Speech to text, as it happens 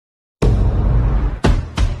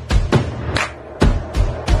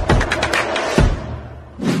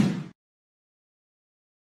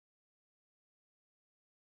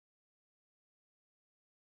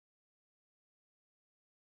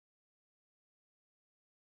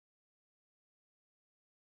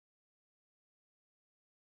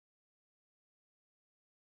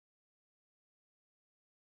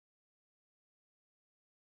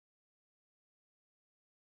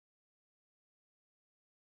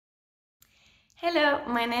Hello,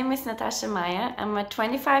 my name is Natasha Mayr. I'm a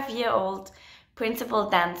 25-year-old principal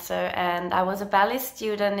dancer and I was a ballet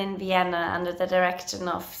student in Vienna under the direction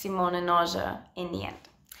of SIMONA NOJA in the end.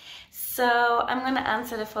 So I'm going to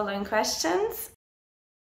answer the following questions.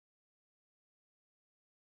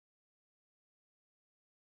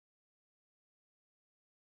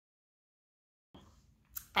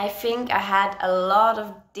 I think I had a lot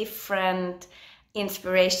of different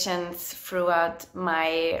inspirations throughout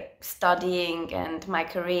my studying and my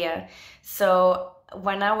career. So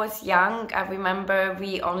when I was young, I remember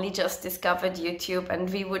we only just discovered YouTube and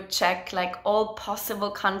we would check like all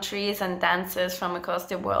possible countries and dancers from across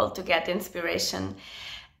the world to get inspiration.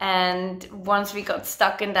 And once we got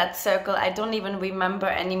stuck in that circle, I don't even remember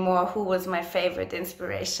anymore who was my favorite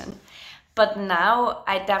inspiration. But now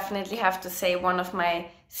I definitely have to say one of my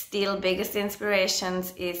still biggest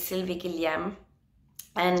inspirations is Sylvie Guillem.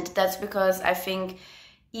 And that's because I think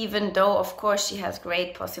even though of course she has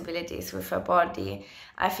great possibilities with her body,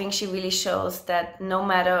 I think she really shows that no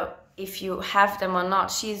matter if you have them or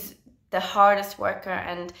not, she's the hardest worker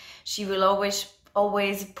and she will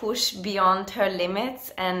always push beyond her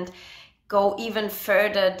limits and go even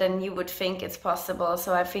further than you would think it's possible.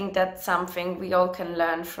 So I think that's something we all can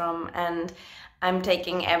learn from, and I'm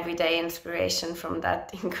taking everyday inspiration from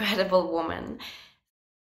that incredible woman.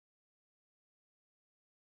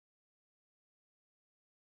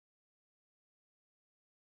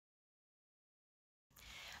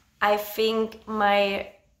 I think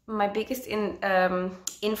my biggest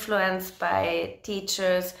influence by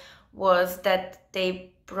teachers was that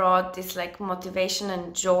they brought this like motivation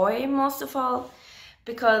and joy most of all,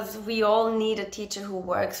 because we all need a teacher who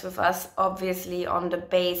works with us obviously on the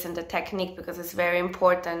base and the technique, because it's very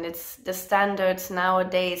important. It's the standards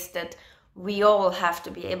nowadays that we all have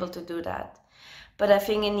to be able to do that. But I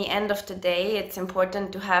think in the end of the day, it's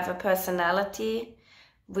important to have a personality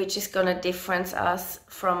which is going to differentiate us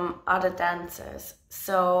from other dancers.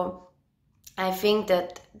 So I think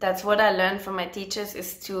that's what I learned from my teachers,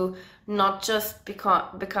 is to not just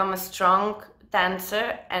become a strong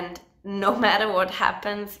dancer and no matter what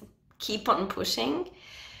happens, keep on pushing,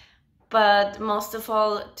 but most of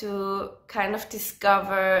all to kind of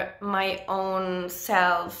discover my own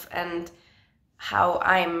self and how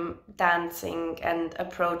I'm dancing and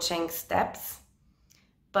approaching steps.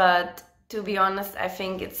 But to be honest, I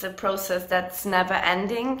think it's a process that's never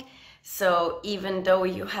ending. So even though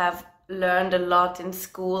you have learned a lot in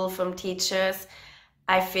school from teachers,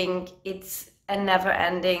 I think it's a never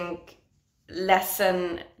ending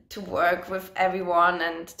lesson to work with everyone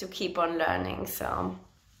and to keep on learning. So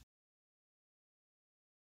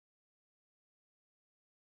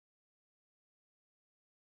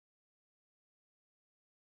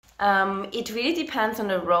it really depends on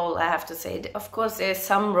the role, I have to say. Of course, there's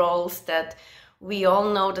some roles that we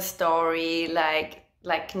all know the story,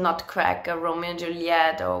 like Nutcracker, Romeo and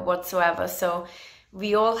Juliet, or whatsoever. So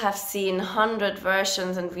we all have seen 100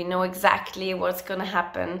 versions and we know exactly what's gonna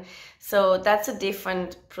happen. So that's a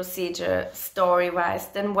different procedure story-wise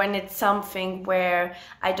than when it's something where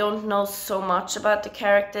I don't know so much about the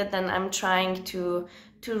character. Then I'm trying to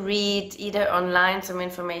read either online some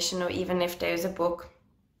information or even if there's a book.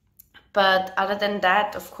 But other than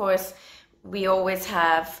that, of course, we always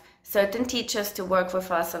have certain teachers to work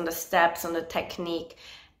with us on the steps, on the technique,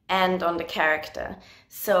 and on the character.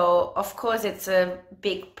 So, of course, it's a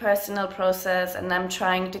big personal process, and I'm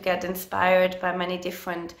trying to get inspired by many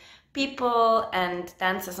different people and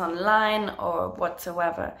dancers online or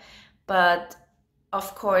whatsoever. But,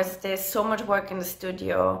 of course, there's so much work in the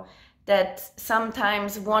studio that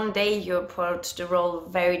sometimes one day you approach the role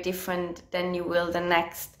very different than you will the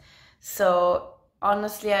next. So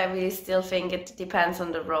honestly, I really still think it depends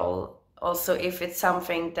on the role. Also, if it's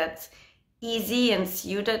something that's easy and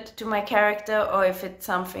suited to my character, or if it's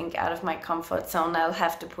something out of my comfort zone, I'll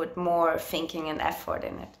have to put more thinking and effort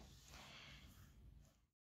in it.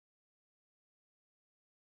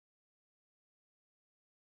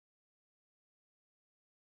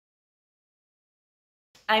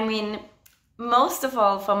 I mean, most of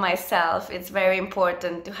all for myself, it's very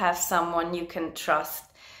important to have someone you can trust.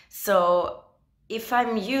 So if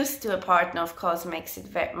I'm used to a partner, of course, makes it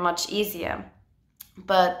very much easier.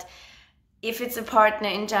 But if it's a partner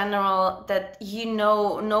in general that you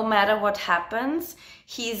know, no matter what happens,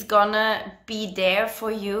 he's gonna be there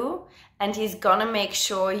for you and he's gonna make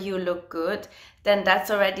sure you look good, then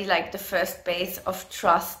that's already like the first base of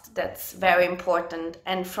trust that's very important.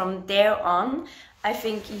 And from there on, I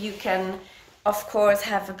think you can, of course,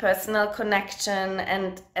 have a personal connection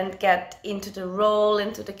and get into the role,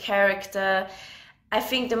 into the character. I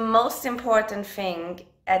think the most important thing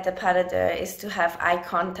at the pas de deux is to have eye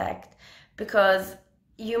contact, because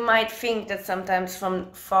you might think that sometimes from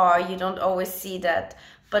far you don't always see that,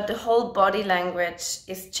 but the whole body language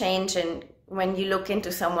is changing when you look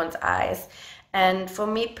into someone's eyes. And for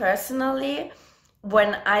me personally,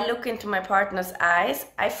 when I look into my partner's eyes,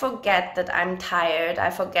 I forget that I'm tired.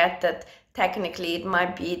 I forget that technically it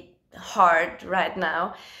might be hard right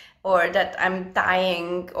now, or that I'm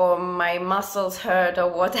dying, or my muscles hurt, or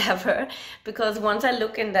whatever. Because once I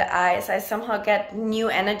look in the eyes, I somehow get new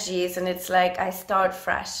energies, and it's like I start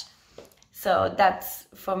fresh. So that's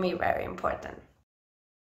for me very important.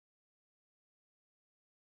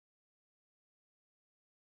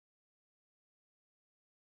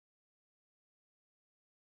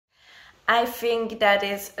 I think that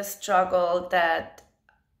is a struggle that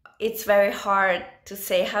it's very hard to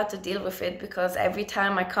say how to deal with it, because every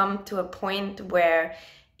time I come to a point where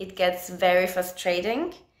it gets very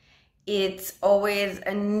frustrating, it's always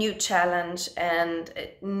a new challenge and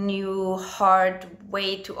a new hard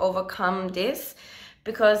way to overcome this,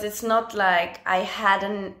 because it's not like I had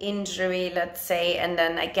an injury, let's say, and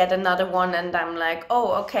then I get another one and I'm like,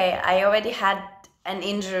 oh, okay, I already had an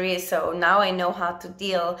injury, so now I know how to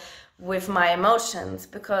deal with my emotions.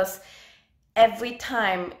 Because every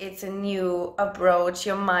time it's a new approach,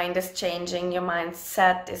 your mind is changing, your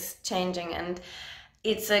mindset is changing, and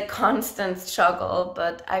it's a constant struggle.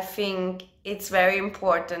 But I think it's very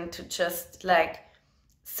important to just like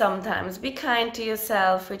sometimes be kind to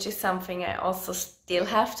yourself, which is something I also still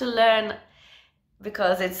have to learn,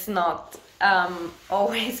 because it's not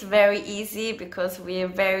always very easy, because we are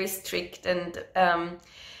very strict and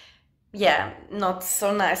yeah, not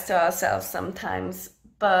so nice to ourselves sometimes.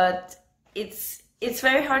 But it's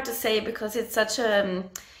very hard to say, because it's such a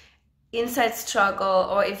inside struggle.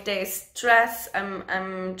 Or if there's stress,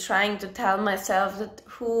 I'm trying to tell myself that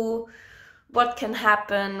what can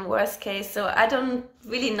happen, worst case. So I don't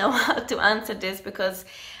really know how to answer this, because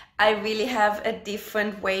I really have a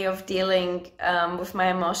different way of dealing with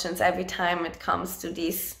my emotions every time it comes to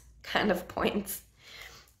these kind of points.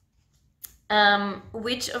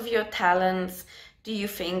 Which of your talents do you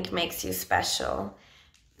think makes you special?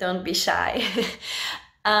 Don't be shy.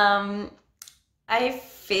 I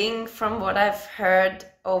think from what I've heard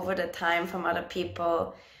over the time from other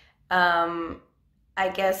people, I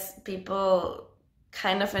guess people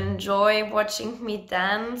kind of enjoy watching me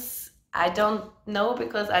dance. I don't know,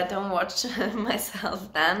 because I don't watch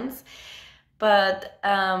myself dance, but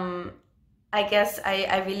I guess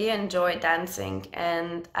I really enjoy dancing,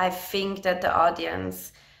 and I think that the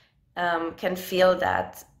audience can feel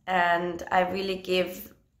that, and I really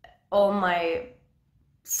give all my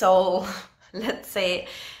soul, let's say,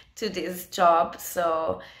 to this job.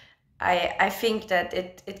 So I think that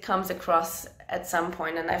it comes across at some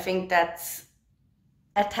point, and I think that's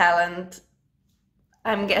a talent,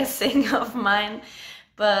 I'm guessing, of mine.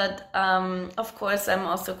 But of course, I'm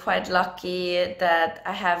also quite lucky that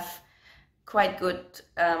I have quite good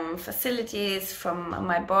facilities from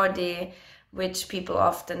my body, which people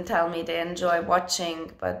often tell me they enjoy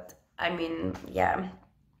watching. But I mean, yeah,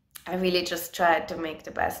 I really just try to make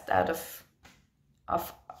the best out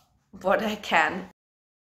of what I can.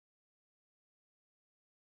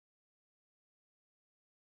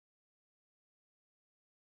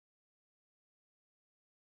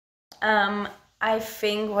 I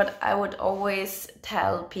think what I would always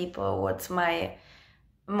tell people, what's my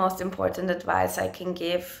most important advice I can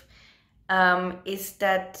give, is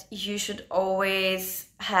that you should always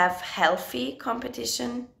have healthy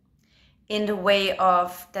competition, in the way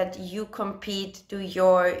of that you compete to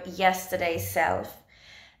your yesterday self,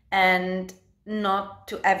 and not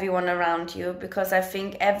to everyone around you, because I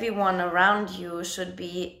think everyone around you should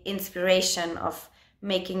be inspiration of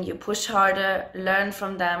making you push harder, learn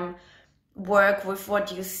from them, work with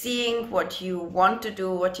what you're seeing, what you want to do,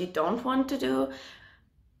 what you don't want to do.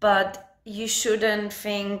 But you shouldn't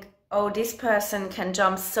think, oh, this person can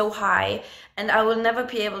jump so high and I will never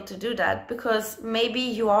be able to do that, because maybe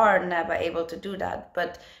you are never able to do that,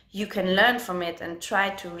 but you can learn from it and try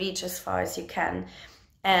to reach as far as you can.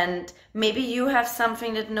 And maybe you have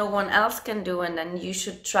something that no one else can do, and then you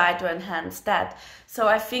should try to enhance that. So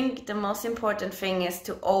I think the most important thing is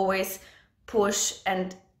to always push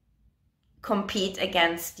and compete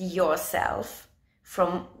against yourself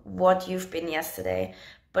from what you've been yesterday,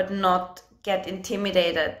 but not get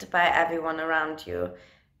intimidated by everyone around you,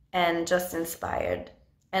 and just inspired.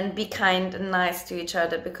 And be kind and nice to each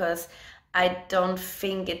other, because I don't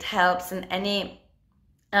think it helps in any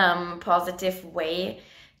positive way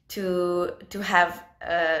to have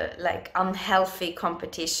like unhealthy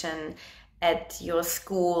competition at your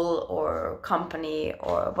school or company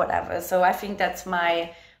or whatever. So I think that's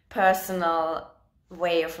my personal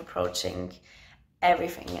way of approaching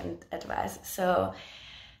everything and advice. So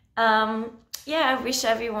yeah, I wish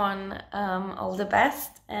everyone all the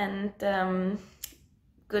best, and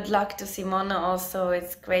good luck to Simona also.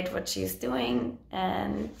 It's great what she's doing,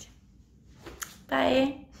 and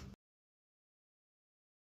bye.